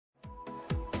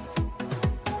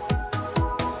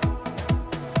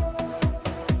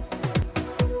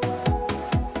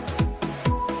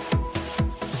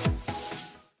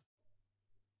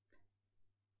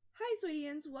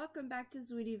Zweetians, welcome back to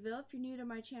Zweetieville. If you're new to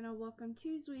my channel, welcome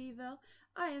to Zweetieville.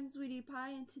 I am Zweetie Pie,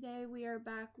 and today we are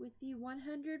back with the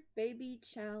 100 Baby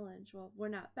Challenge. Well, we're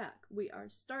not back. We are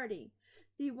starting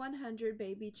the 100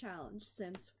 Baby Challenge,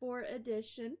 Sims 4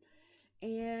 edition.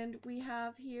 And we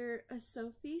have here a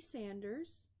Sophie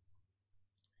Sanders.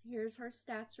 Here's her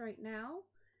stats right now.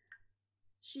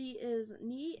 She is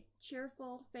neat,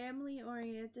 cheerful,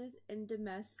 family-oriented, and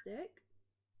domestic.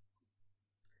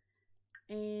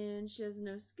 And she has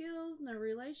no skills, no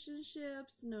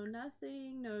relationships, no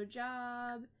nothing, no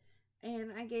job.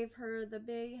 And I gave her the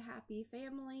big happy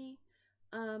family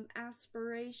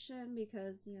aspiration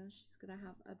because, you know, she's going to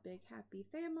have a big happy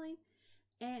family.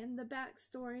 And the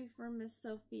backstory for Miss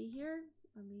Sophie here,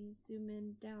 let me zoom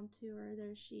in down to her,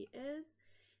 there she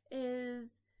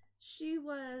is she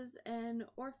was an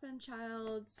orphan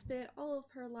child, spent all of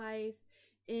her life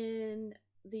in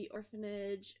the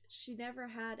orphanage. She never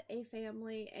had a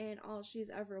family, and all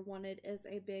she's ever wanted is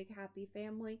a big happy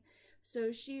family.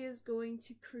 So she is going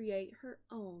to create her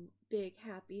own big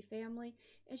happy family,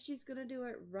 and she's going to do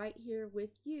it right here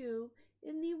with you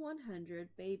in the 100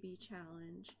 Baby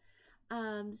Challenge.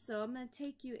 So I'm going to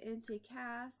take you into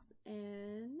CAS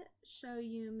and show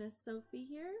you Miss Sophie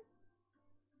here.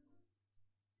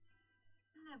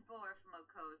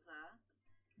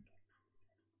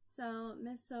 So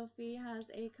Miss Sophie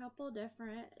has a couple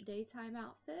different daytime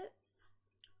outfits.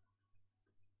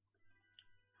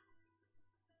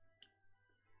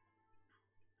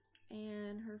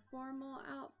 And her formal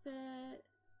outfit,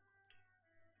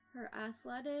 her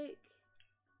athletic.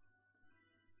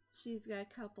 She's got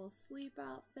a couple sleep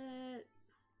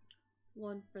outfits,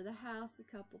 one for the house, a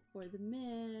couple for the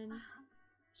men.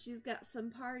 She's got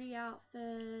some party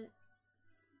outfits.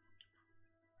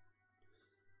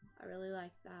 I really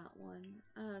like that one.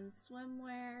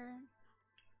 Swimwear.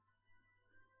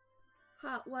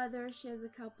 Hot weather, she has a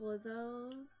couple of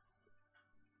those.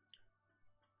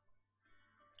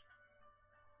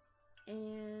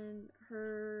 And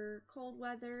her cold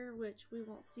weather, which we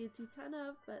won't see a ton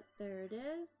of, but there it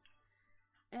is.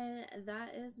 And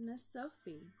that is Miss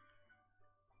Sophie.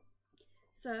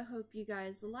 So I hope you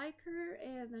guys like her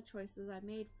and the choices I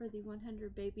made for the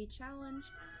 100 Baby Challenge.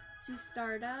 To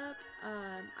start up,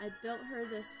 I built her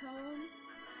this home.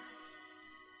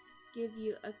 Give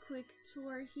you a quick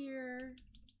tour here.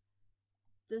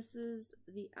 This is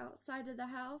the outside of the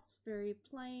house, very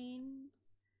plain.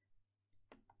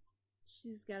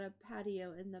 She's got a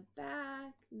patio in the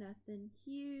back, nothing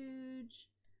huge.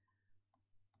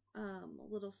 A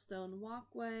little stone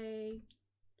walkway.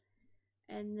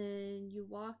 And then you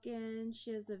walk in,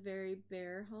 she has a very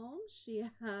bare home. She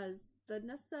has the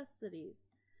necessities.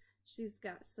 She's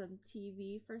got some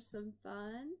TV for some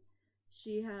fun.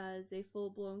 She has a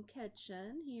full-blown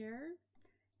kitchen here.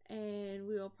 And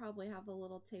we will probably have a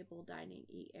little table dining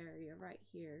eat area right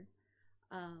here.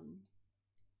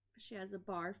 She has a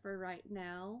bar for right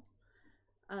now.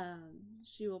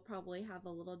 She will probably have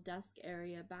a little desk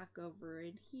area back over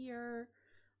in here.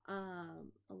 A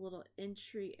little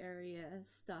entry area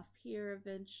stuff here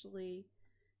eventually.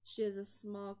 She has a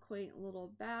small, quaint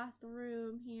little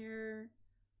bathroom here.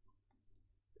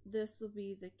 This will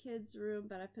be the kids' room,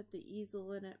 but I put the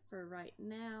easel in it for right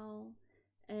now.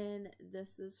 And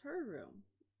this is her room.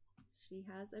 She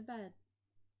has a bed.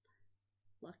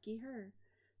 Lucky her.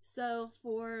 So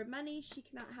for money, she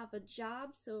cannot have a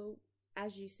job. So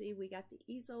as you see, we got the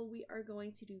easel. We are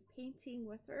going to do painting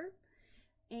with her.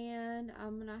 And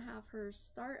I'm going to have her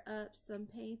start up some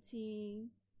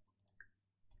painting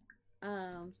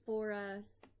for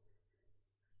us.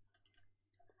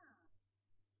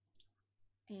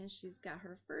 And she's got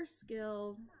her first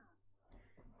skill,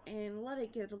 and let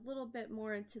it get a little bit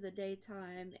more into the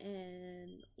daytime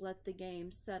and let the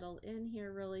game settle in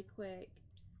here really quick,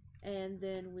 and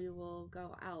then we will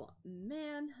go out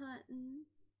manhunting.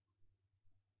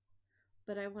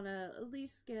 But I want to at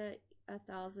least get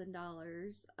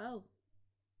 $1,000. Oh,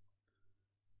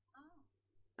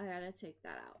 I gotta take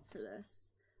that out for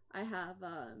this. I have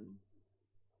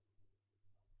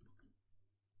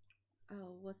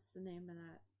oh, what's the name of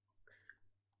that?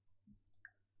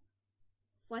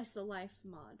 Slice of Life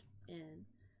mod in.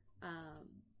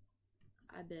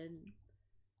 I've been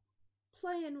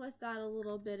playing with that a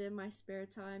little bit in my spare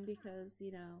time because,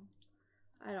 you know,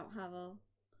 I don't have a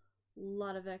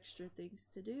lot of extra things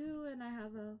to do, and I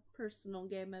have a personal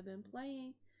game I've been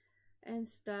playing and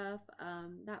stuff.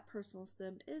 That personal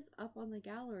sim is up on the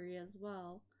gallery as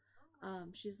well.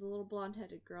 She's a little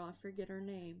blonde-headed girl. I forget her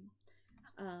name.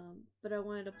 But I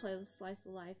wanted to play with Slice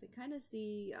of Life and kind of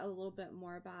see a little bit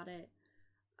more about it.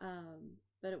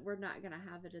 but we're not gonna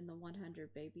have it in the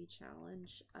 100 baby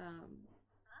challenge.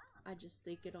 I just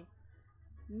think it'll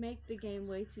make the game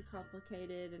way too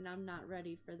complicated, and I'm not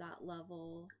ready for that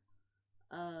level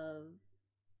of,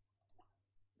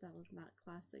 that was not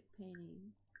classic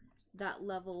painting, that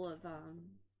level of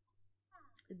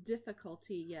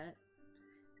difficulty yet.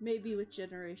 Maybe with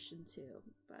generation 2,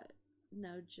 but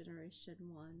no, generation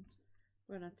 1.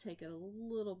 We're gonna take it a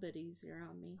little bit easier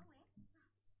on me,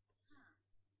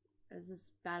 as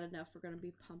it's bad enough we're gonna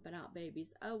be pumping out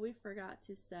babies. Oh, we forgot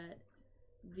to set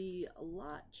the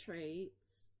lot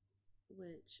traits,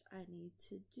 which I need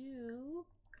to do.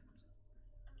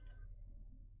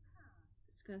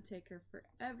 It's gonna take her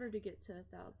forever to get to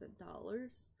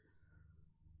 $1,000.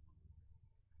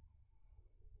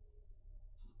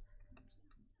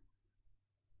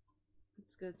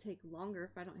 It's gonna take longer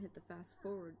if I don't hit the fast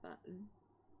forward button.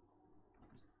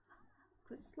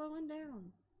 Quit slowing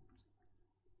down.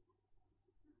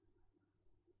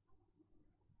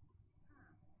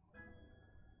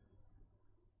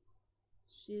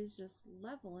 She's just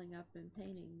leveling up in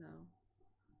painting though.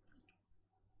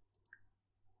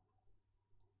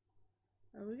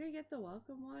 Are we gonna get the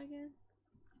welcome wagon?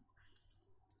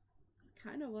 It's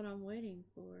kind of what I'm waiting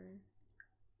for.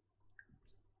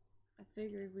 I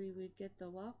figured we would get the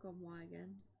welcome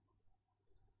wagon.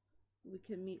 We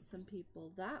could meet some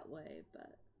people that way,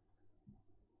 but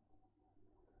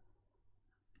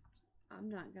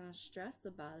I'm not gonna stress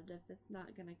about it. If it's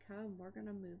not gonna come, we're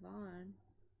gonna move on.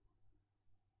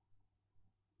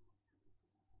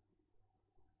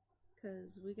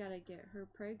 Cause we gotta get her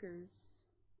Prager's.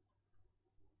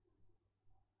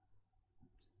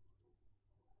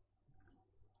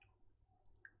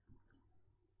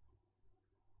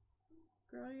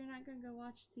 Girl, you're not gonna go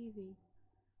watch TV.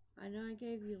 I know I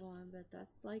gave you one, but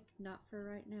that's like not for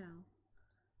right now.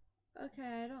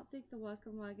 Okay, I don't think the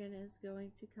welcome wagon is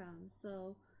going to come,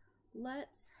 so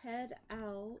let's head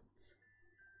out.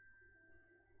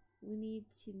 We need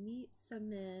to meet some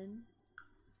men,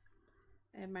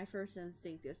 and my first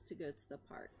instinct is to go to the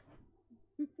park.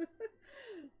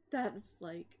 That's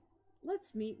like,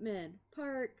 let's meet men.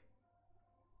 Park.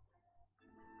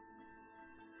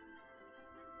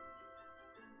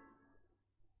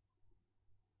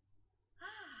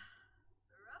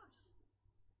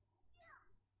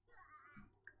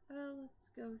 Let's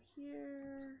go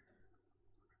here.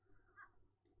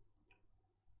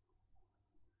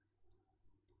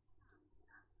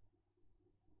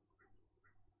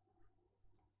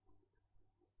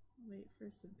 Wait for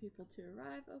some people to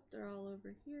arrive. Oh, they're all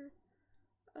over here.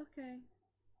 Okay.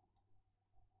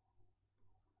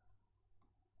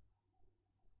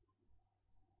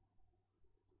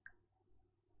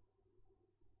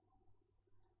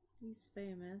 He's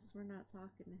famous. We're not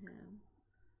talking to him.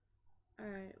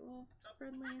 Alright, well,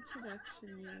 friendly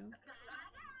introduction you.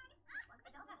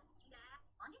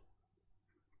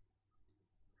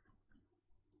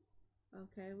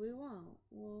 Okay, we won't.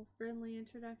 We'll friendly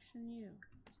introduction you.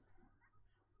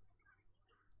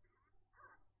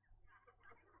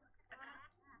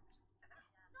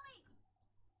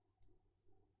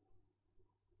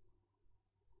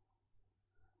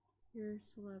 You're a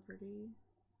celebrity.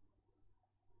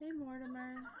 Hey,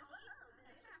 Mortimer.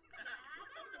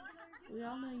 We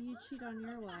all know you cheat on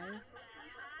your wife.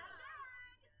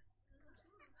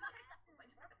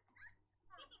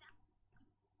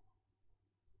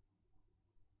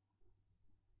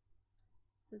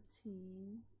 It's a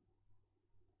team.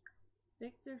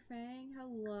 Victor Fang,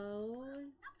 hello.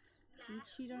 You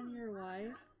cheat on your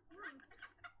wife.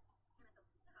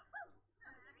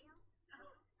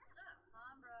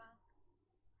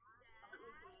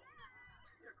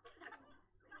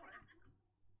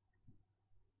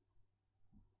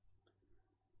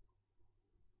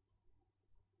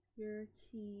 You're a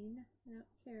teen. I don't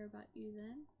care about you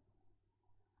then.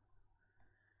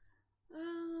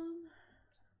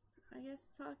 I guess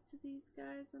talk to these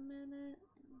guys a minute.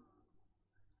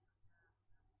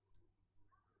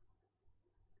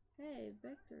 Hey,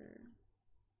 Victor.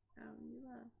 You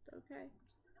left. Okay.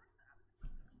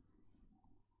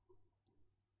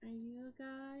 Are you a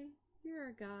guy? You're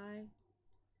a guy.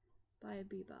 Buy a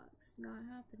B-box. Not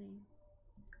happening.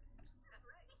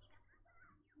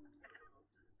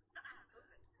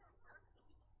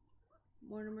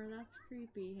 Mortimer, that's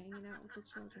creepy, hanging out with the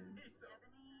children.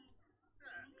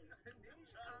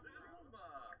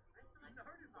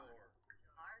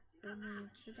 Friendly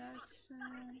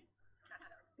introduction.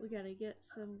 We gotta get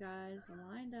some guys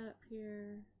lined up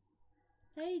here.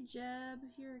 Hey, Jeb,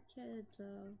 you're a kid,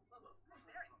 though.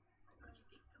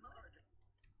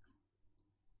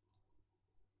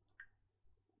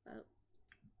 Oh.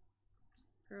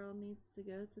 Girl needs to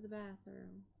go to the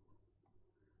bathroom.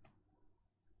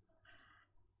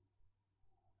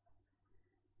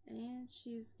 And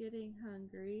she's getting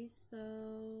hungry,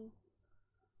 so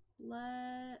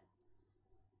let's...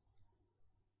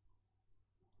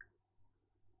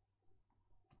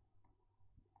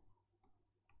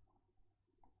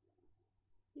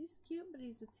 He's cute, but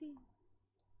he's a T.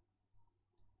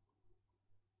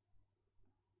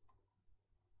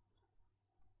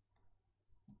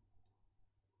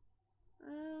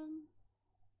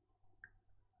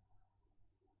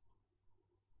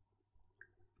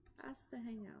 Ask to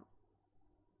hang out.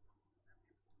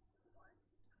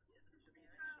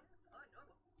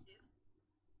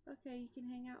 Okay, you can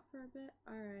hang out for a bit?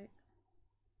 Alright.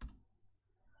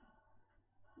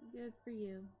 Good for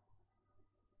you.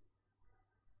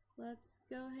 Let's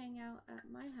go hang out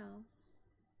at my house.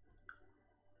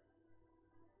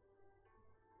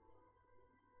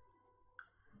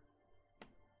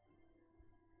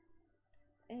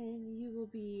 And you will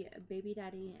be baby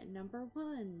daddy number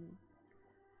 1.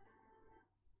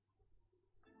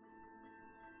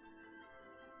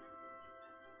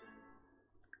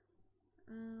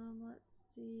 Let's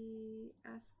see.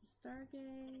 Ask to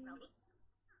stargaze.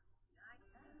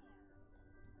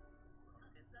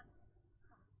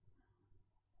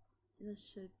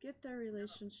 This should get their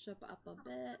relationship up a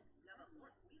bit.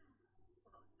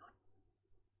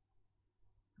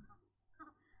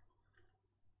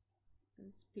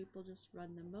 As people just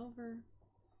run them over.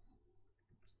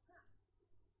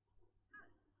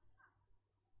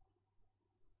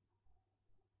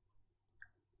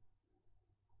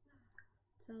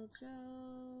 Tell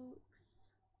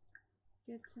jokes.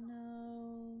 Get to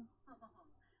know.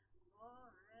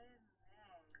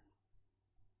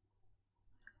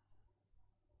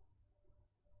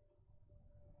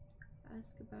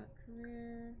 Ask about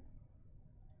career.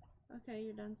 Okay,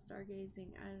 you're done stargazing.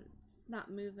 It's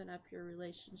not moving up your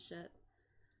relationship,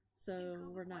 so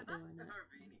we're not doing it.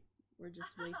 We're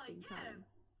just wasting time.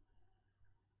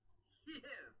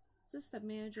 System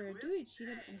manager, Dewey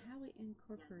Cheatham and Howie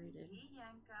Incorporated.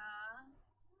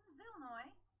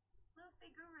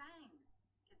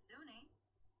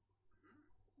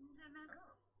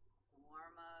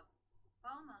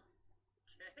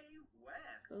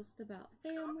 Post about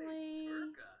family.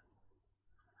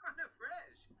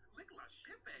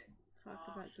 Talk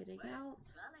about getting out.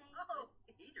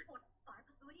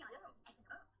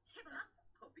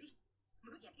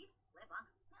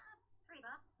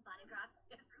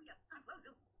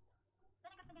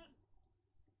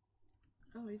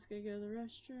 Oh, he's gonna go to the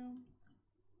restroom.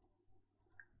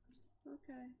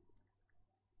 Okay.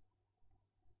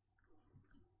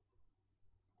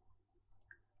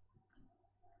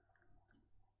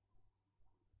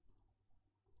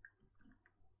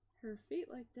 Her feet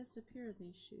like disappear in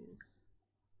these shoes.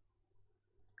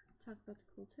 Talk about the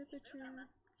cool temperature.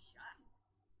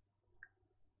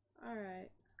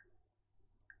 Alright.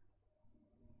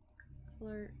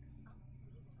 Flirt.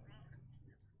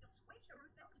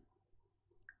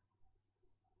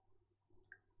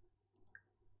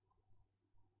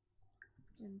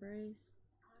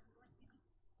 Embrace.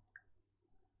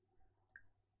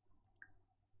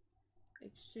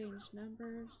 Exchange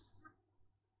numbers.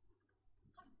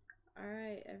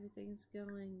 Alright, everything's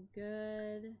going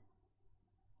good.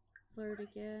 Flirt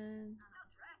again.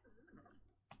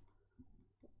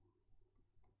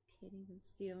 Can't even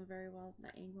see him very well in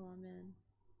the angle I'm in.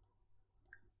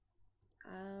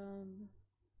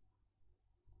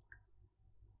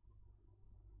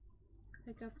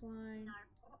 Pickup line.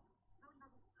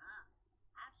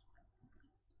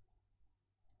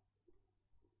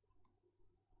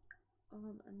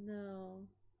 No.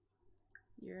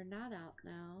 You're not out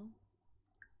now.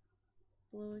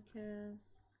 Blow a kiss.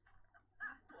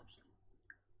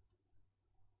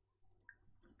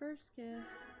 First kiss.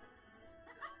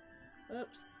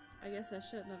 Oops. I guess I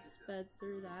shouldn't have sped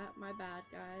through that. My bad,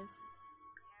 guys.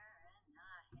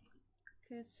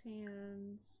 Kiss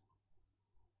hands.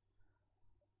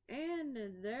 And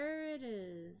there it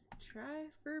is. Try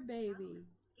for baby.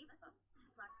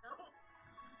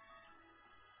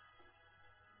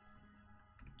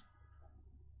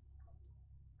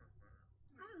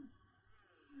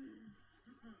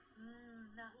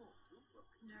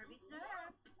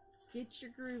 Get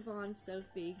your groove on,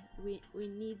 Sophie. We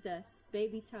need this.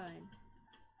 Baby time.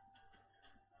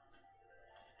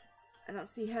 I don't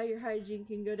see how your hygiene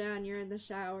can go down. You're in the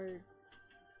shower.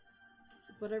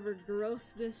 Whatever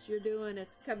grossness you're doing,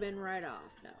 it's coming right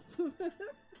off now.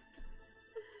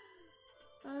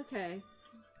 Okay.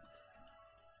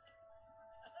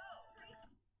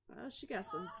 Well, she got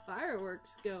some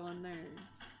fireworks going there.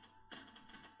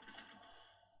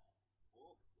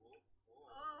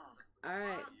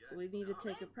 Alright, we need to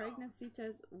take a pregnancy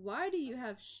test. Why do you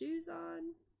have shoes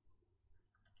on?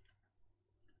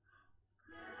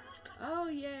 Oh,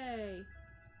 yay.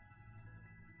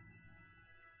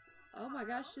 Oh my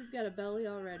gosh, she's got a belly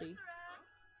already.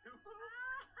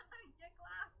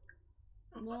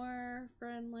 More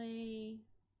friendly.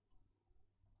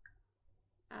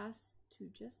 Asked to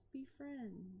just be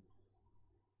friends.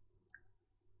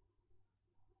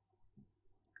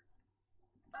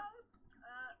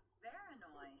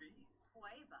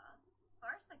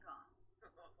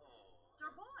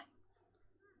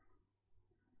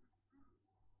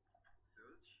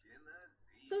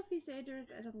 Sophie,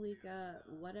 Sanders, and Alika,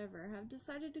 whatever, have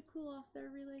decided to cool off their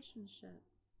relationship.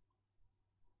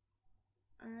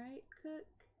 Alright, cook.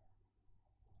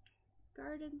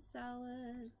 Garden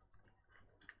salad.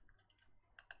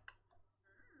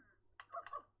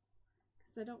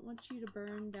 Because I don't want you to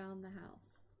burn down the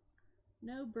house.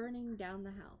 No burning down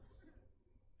the house.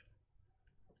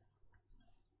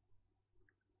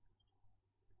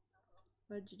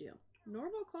 What'd you do?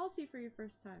 Normal quality for your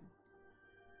first time.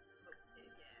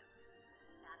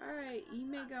 Alright, you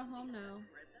may go home now.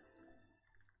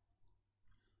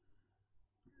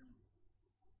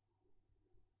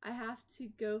 I have to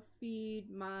go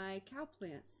feed my cow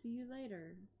plants. See you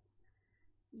later.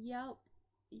 Yep,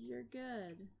 you're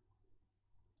good.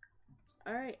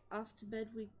 Alright, off to bed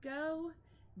we go.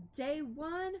 Day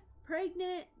 1,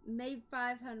 pregnant, made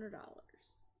 $500.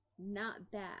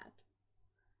 Not bad.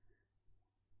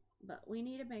 But we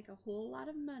need to make a whole lot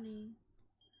of money.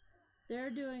 They're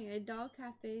doing a dog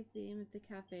cafe theme at the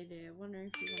cafe day. I wonder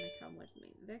if you want to come with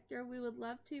me. Victor, we would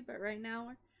love to, but right now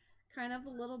we're kind of a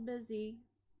little busy.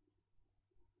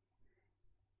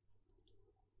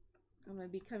 I'm going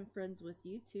to become friends with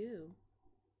you too.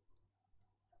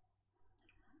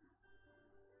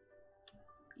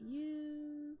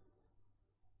 Use.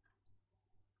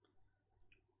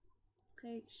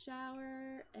 Take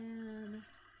shower and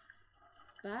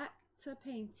back to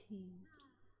painting.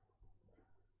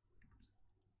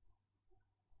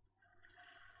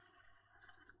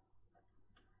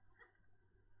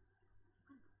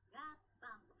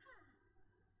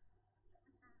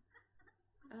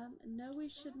 No, we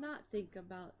should not think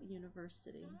about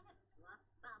university.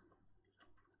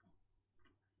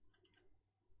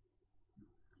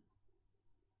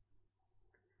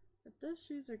 If those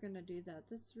shoes are gonna do that,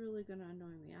 that's really gonna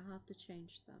annoy me. I'll have to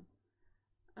change them.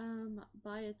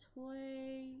 Buy a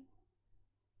toy.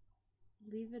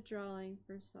 Leave a drawing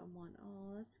for someone.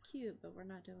 Oh, that's cute, but we're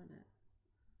not doing it.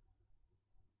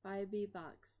 Buy a bee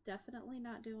box. Definitely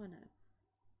not doing it.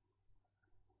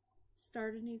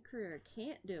 Start a new career.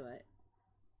 Can't do it.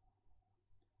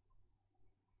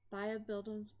 Buy a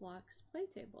buildings blocks play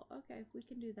table. Okay, we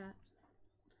can do that.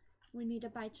 We need to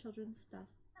buy children's stuff.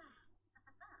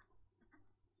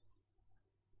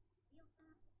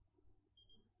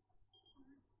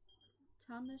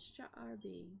 Thomas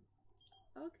Jarby.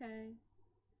 Okay.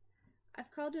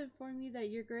 I've called to inform you that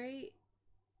your great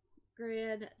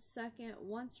second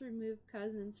once removed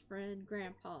cousin's friend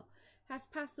grandpa has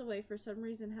passed away for some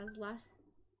reason, has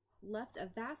left a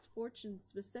vast fortune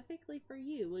specifically for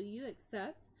you. Will you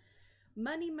accept?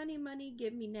 Money, money, money,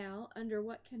 give me now. Under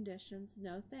what conditions?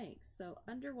 No thanks. So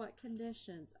under what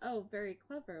conditions? Oh, very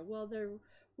clever. Well, there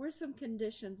were some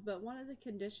conditions, but one of the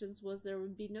conditions was there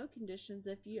would be no conditions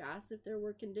if you asked if there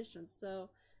were conditions. So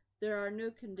there are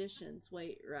no conditions.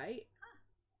 Wait, right?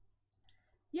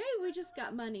 Yay, we just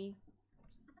got money.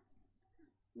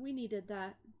 We needed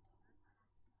that.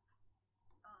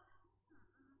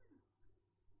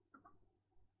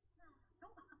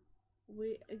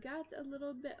 We got a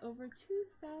little bit over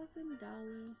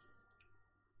 $2,000.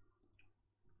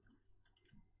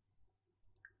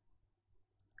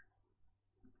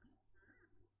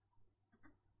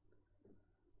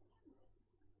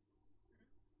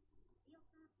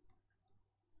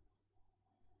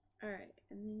 Alright,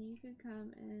 and then you can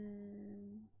come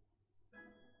and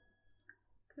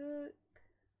cook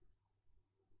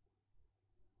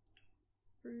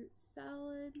fruit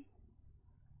salad.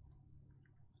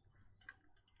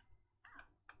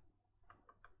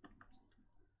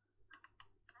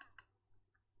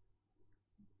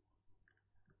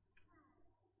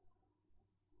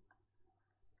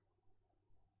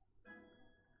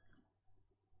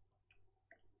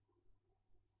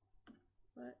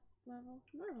 What level?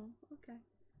 Normal. Okay.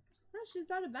 No, she's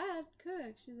not a bad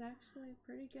cook. She's actually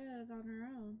pretty good on her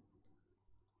own.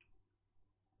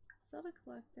 Soda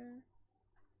collector.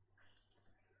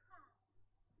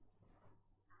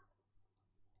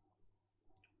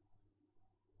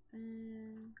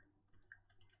 And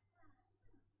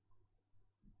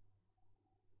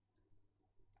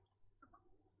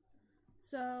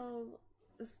So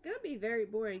it's gonna be very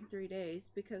boring 3 days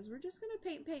because we're just gonna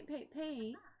paint, paint, paint,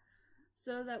 paint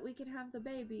so that we can have the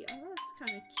baby. Oh,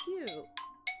 that's kind of cute.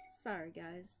 Sorry,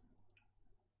 guys.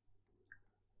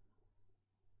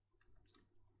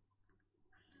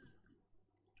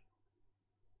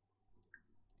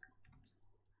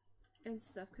 And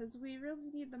stuff, because we really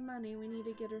need the money. We need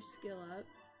to get her skill up.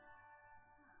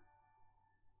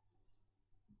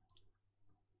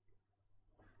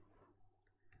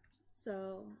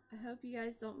 So I hope you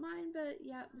guys don't mind, but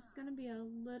yeah, it's gonna be a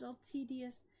little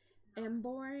tedious and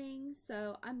boring.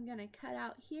 So I'm gonna cut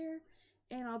out here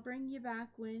and I'll bring you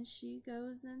back when she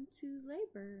goes into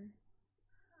labor.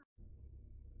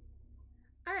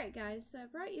 Alright guys, so I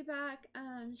brought you back.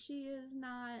 She is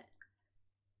not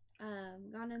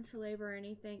gone into labor or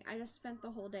anything. I just spent the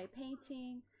whole day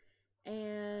painting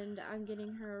and I'm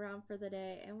getting her around for the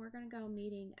day, and we're gonna go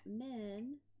meeting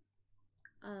men.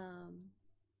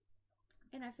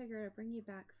 And I figured I'd bring you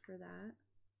back for that.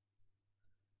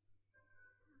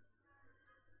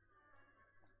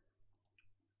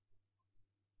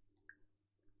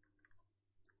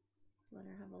 Let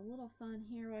her have a little fun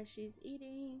here while she's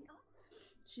eating.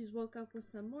 She's woke up with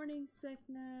some morning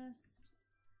sickness.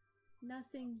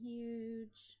 Nothing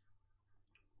huge.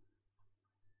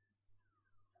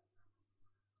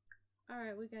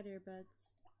 Alright, we got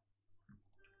earbuds.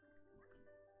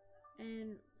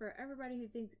 And for everybody who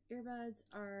thinks earbuds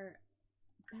are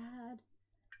bad,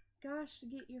 gosh, to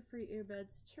get your free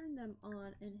earbuds, turn them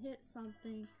on and hit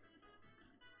something.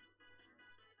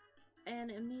 And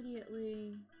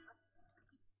immediately...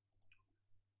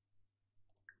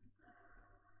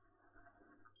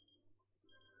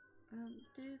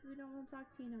 dude, we don't want to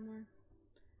talk to you no more.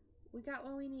 We got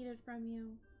what we needed from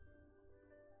you.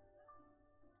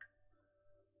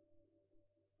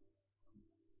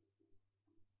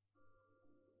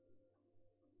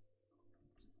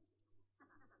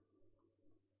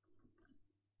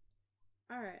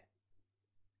 Alright.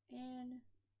 And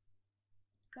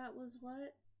that was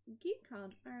what?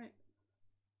 GeekCon. Alright.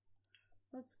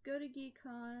 Let's go to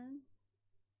GeekCon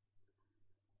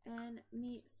and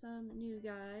meet some new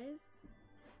guys.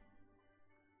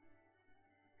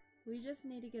 We just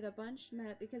need to get a bunch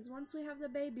met because once we have the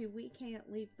baby, we can't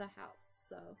leave the house.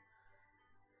 So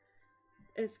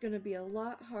it's gonna be a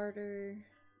lot harder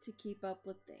to keep up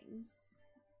with things.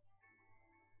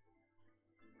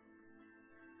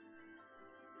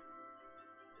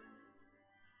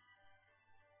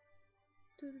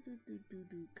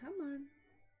 Come on.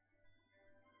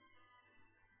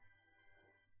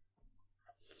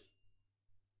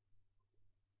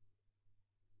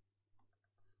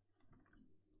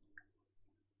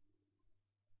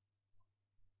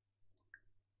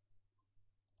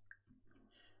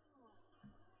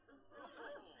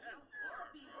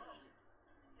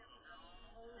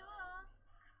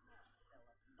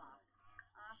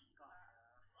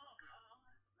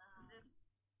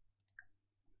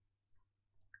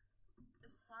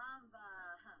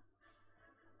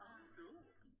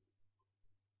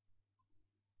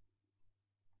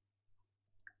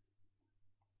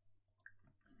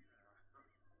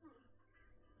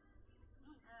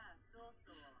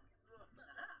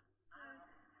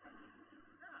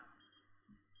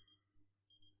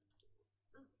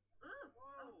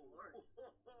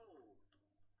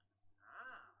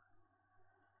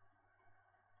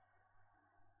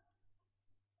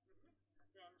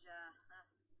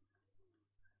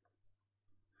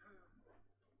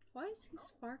 Why is he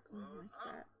sparkling like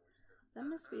that? That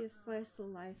must be a slice of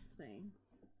life thing.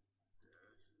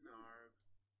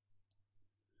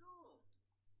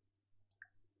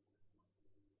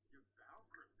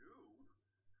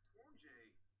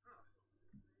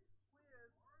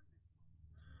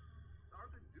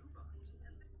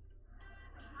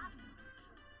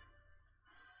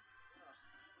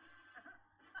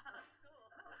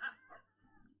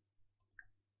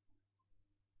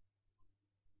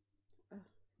 Oh,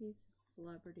 he's a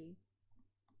celebrity.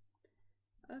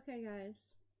 Okay,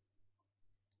 guys.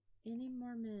 Any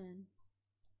more men?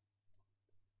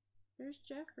 There's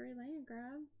Jeffrey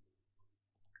Landgrab.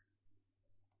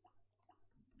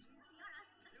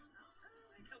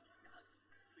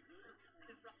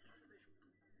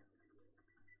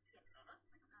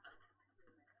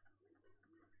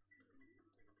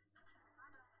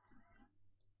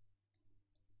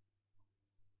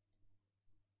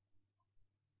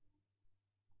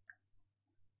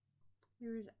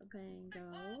 Here's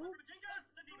Bango.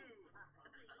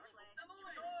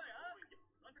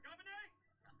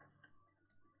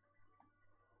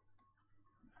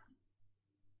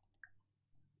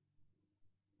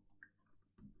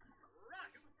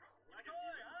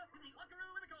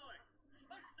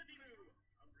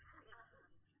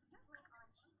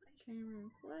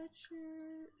 Cameron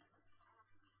Fletcher.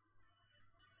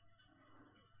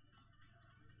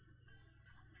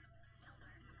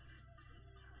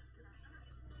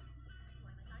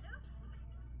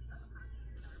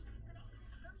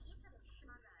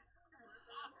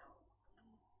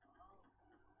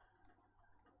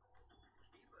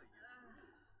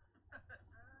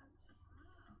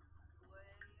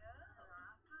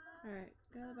 Alright,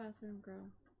 go to the bathroom, girl.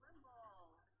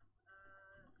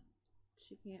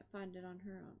 She can't find it on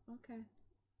her own. Okay.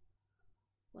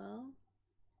 Well,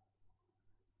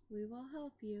 we will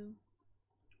help you.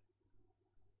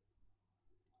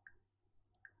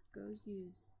 Go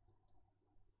use.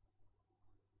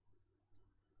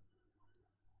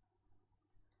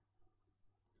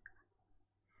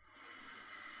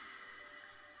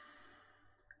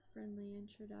 Friendly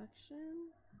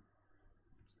introduction.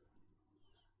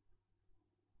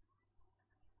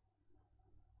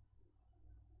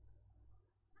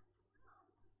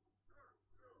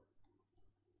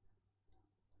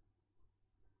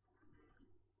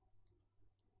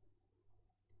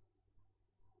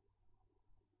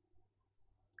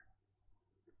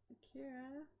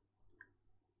 Akira.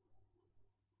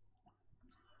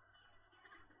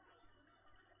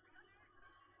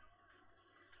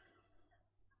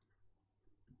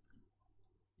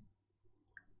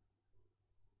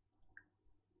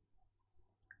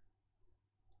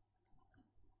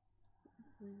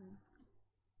 He's leaving.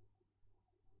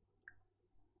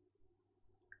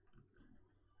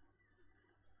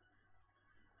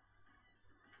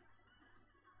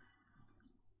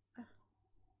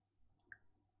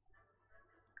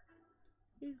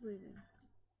 He's leaving.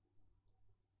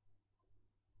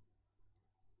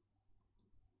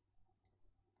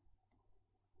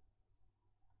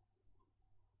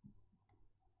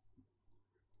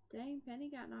 Dang, Penny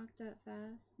got knocked up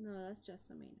fast. No, that's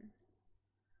just a Maynard.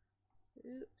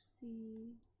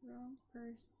 Oopsie. Wrong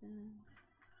person.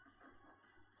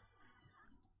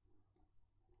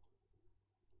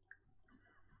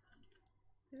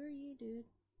 Who are you, dude?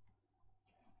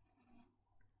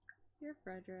 You're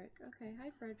Frederick. Okay, hi,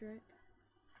 Frederick.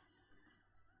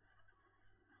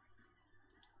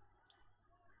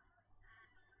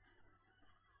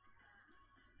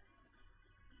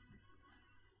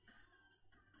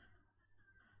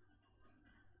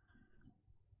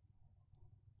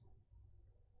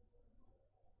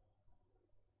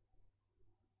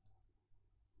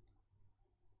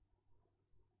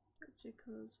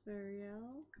 Chico's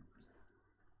Variel.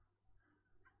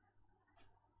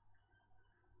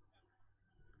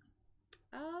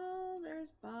 Oh, there's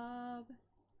Bob.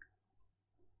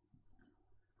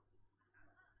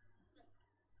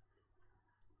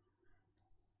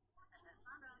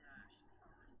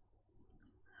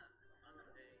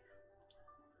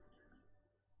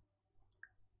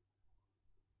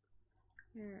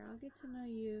 Here, I'll get to know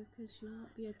you because you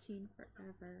won't be a teen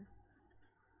forever.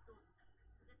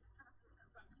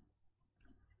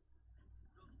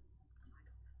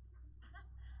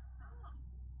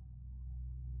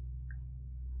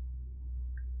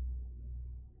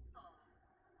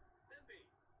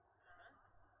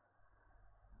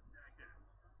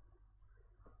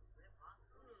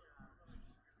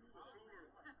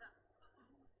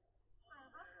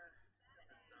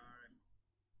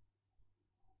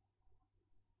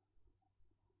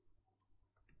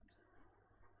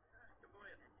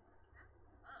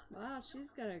 Wow,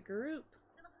 she's got a group.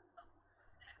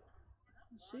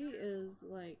 She is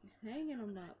like hanging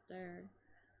them up there.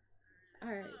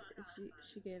 Alright,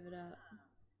 she gave it up.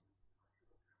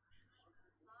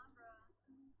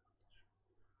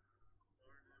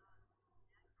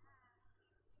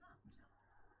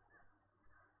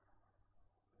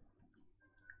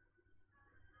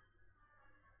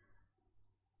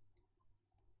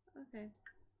 Okay.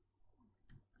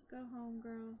 Go home,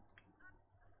 girl.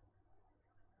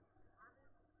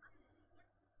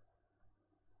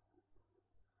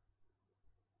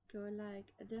 You're like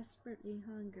desperately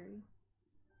hungry.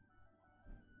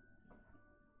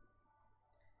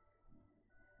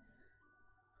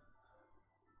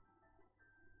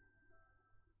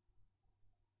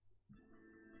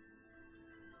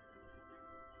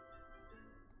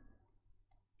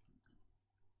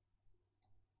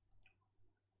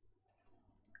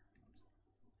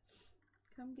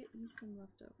 Come get you some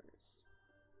leftovers.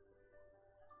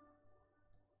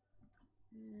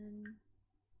 And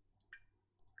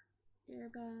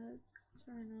earbuds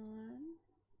turn on.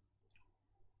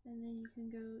 And then you can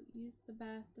go use the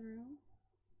bathroom.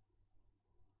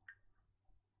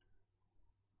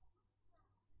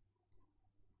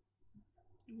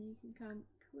 And then you can come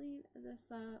clean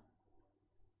this up.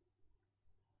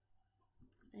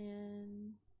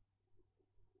 And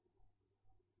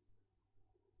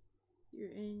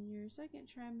in your second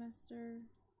trimester.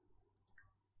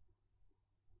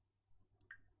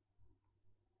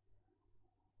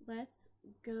 Let's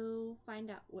go find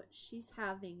out what she's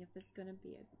having, if it's gonna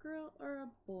be a girl or a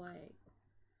boy.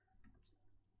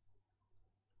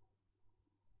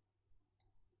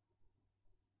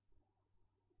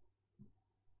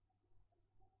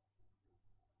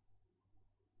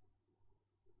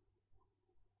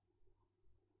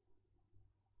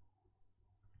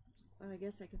 Oh, I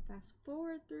guess I can fast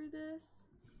forward through this.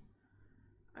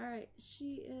 Alright,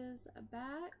 she is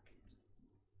back.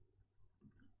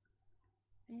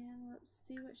 And let's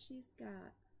see what she's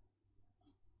got.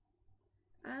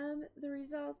 The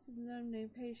results of the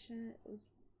named patient was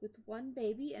with one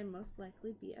baby and most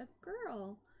likely be a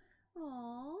girl.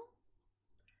 Aww.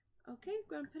 Okay, I'm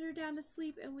going to put her down to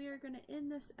sleep and we are going to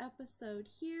end this episode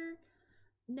here.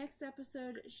 Next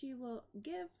episode, she will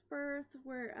give birth.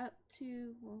 We're up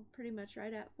to, well, pretty much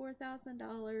right at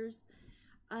 $4,000.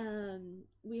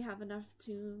 We have enough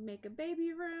to make a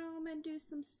baby room and do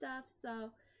some stuff.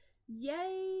 So,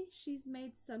 yay, she's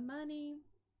made some money.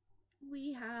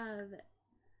 We have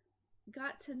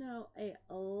got to know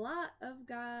a lot of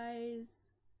guys.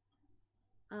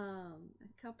 A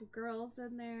couple girls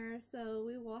in there. So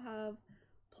we will have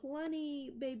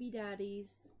plenty baby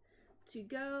daddies to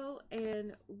go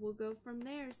and we'll go from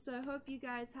there. So I hope you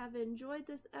guys have enjoyed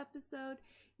this episode.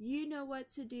 You know what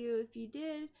to do. If you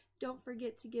did, don't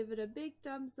forget to give it a big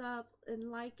thumbs up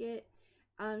and like it.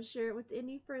 Share it with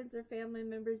any friends or family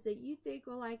members that you think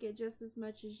will like it just as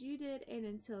much as you did. And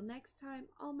until next time,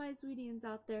 all my Zweetians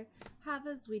out there, have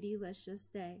a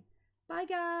Zweetielicious day. Bye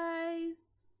guys!